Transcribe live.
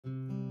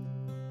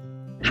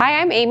Hi,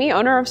 I'm Amy,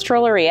 owner of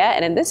Strolleria,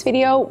 and in this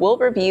video, we'll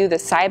review the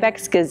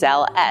Cybex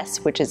Gazelle S,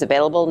 which is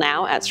available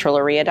now at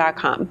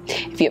Strolleria.com.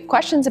 If you have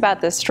questions about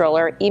this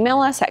stroller, email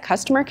us at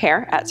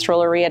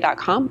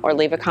customercare@Strolleria.com or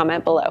leave a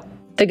comment below.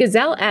 The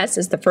Gazelle S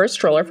is the first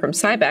stroller from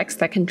Cybex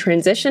that can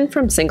transition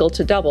from single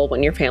to double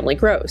when your family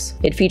grows.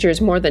 It features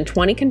more than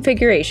 20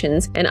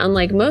 configurations, and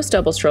unlike most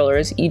double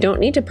strollers, you don't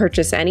need to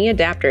purchase any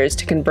adapters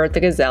to convert the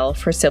Gazelle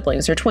for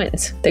siblings or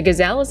twins. The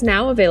Gazelle is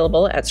now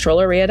available at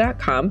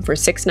Strolleria.com for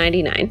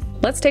 $6.99.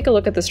 Let's take a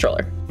look at the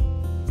stroller.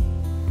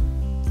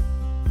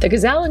 The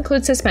Gazelle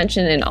includes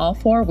suspension in all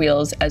four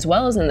wheels as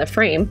well as in the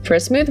frame for a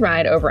smooth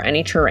ride over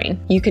any terrain.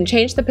 You can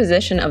change the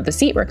position of the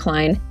seat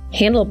recline,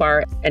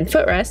 handlebar, and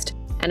footrest,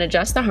 and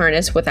adjust the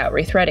harness without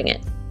rethreading it.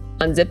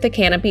 Unzip the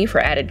canopy for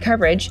added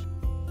coverage,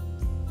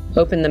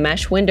 open the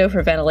mesh window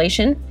for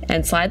ventilation,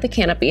 and slide the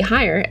canopy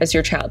higher as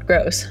your child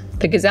grows.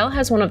 The Gazelle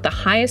has one of the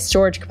highest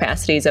storage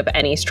capacities of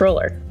any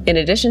stroller. In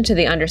addition to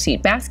the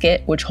underseat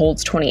basket, which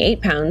holds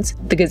 28 pounds,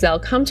 the Gazelle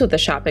comes with a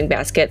shopping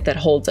basket that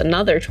holds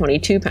another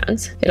 22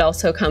 pounds. It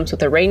also comes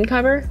with a rain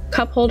cover,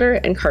 cup holder,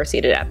 and car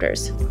seat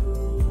adapters.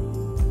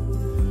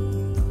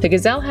 The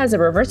Gazelle has a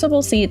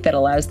reversible seat that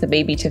allows the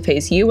baby to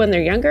face you when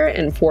they're younger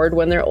and forward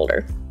when they're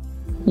older.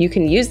 You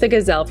can use the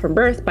Gazelle from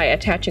birth by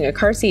attaching a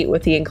car seat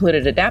with the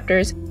included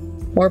adapters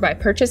or by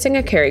purchasing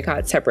a carry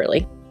cot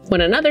separately.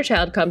 When another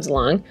child comes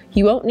along,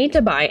 you won't need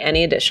to buy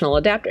any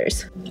additional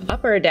adapters.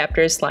 Upper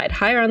adapters slide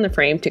higher on the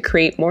frame to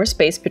create more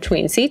space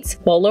between seats,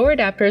 while lower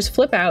adapters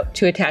flip out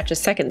to attach a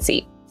second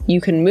seat.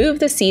 You can move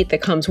the seat that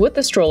comes with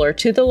the stroller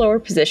to the lower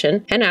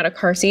position and add a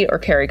car seat or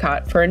carry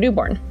cot for a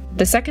newborn.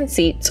 The second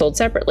seat, sold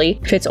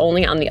separately, fits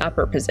only on the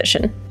upper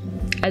position.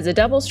 As a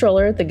double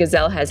stroller, the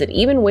Gazelle has an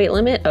even weight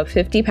limit of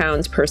 50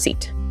 pounds per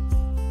seat.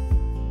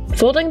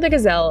 Folding the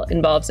Gazelle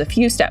involves a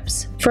few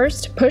steps.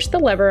 First, push the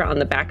lever on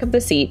the back of the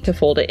seat to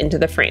fold it into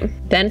the frame.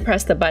 Then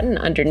press the button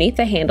underneath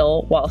the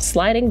handle while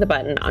sliding the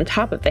button on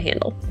top of the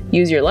handle.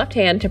 Use your left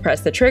hand to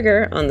press the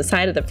trigger on the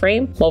side of the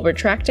frame while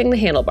retracting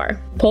the handlebar.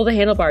 Pull the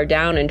handlebar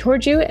down and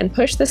towards you and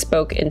push the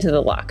spoke into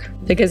the lock.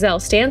 The Gazelle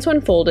stands when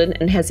folded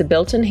and has a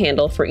built-in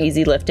handle for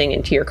easy lifting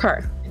into your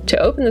car. To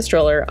open the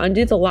stroller,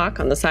 undo the lock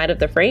on the side of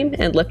the frame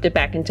and lift it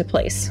back into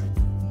place.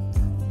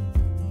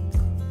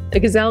 The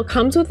Gazelle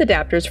comes with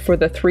adapters for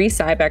the three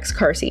Cybex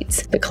car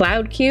seats, the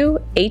Cloud Q,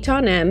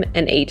 Aton M,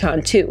 and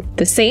Aton 2.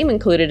 The same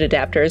included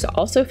adapters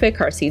also fit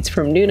car seats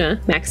from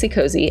Nuna, Maxi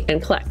Cozy,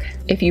 and Kleck.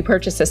 If you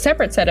purchase a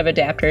separate set of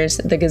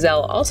adapters, the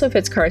Gazelle also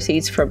fits car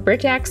seats from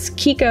Britax,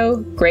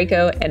 Kiko,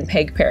 Graco, and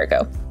Peg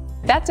Perigo.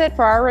 That's it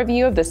for our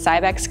review of the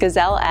Cybex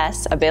Gazelle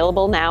S,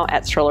 available now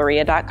at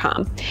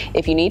Strolleria.com.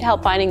 If you need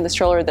help finding the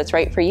stroller that's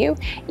right for you,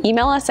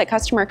 email us at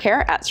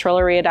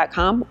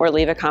customercare@Strolleria.com or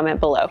leave a comment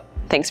below.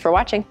 Thanks for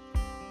watching.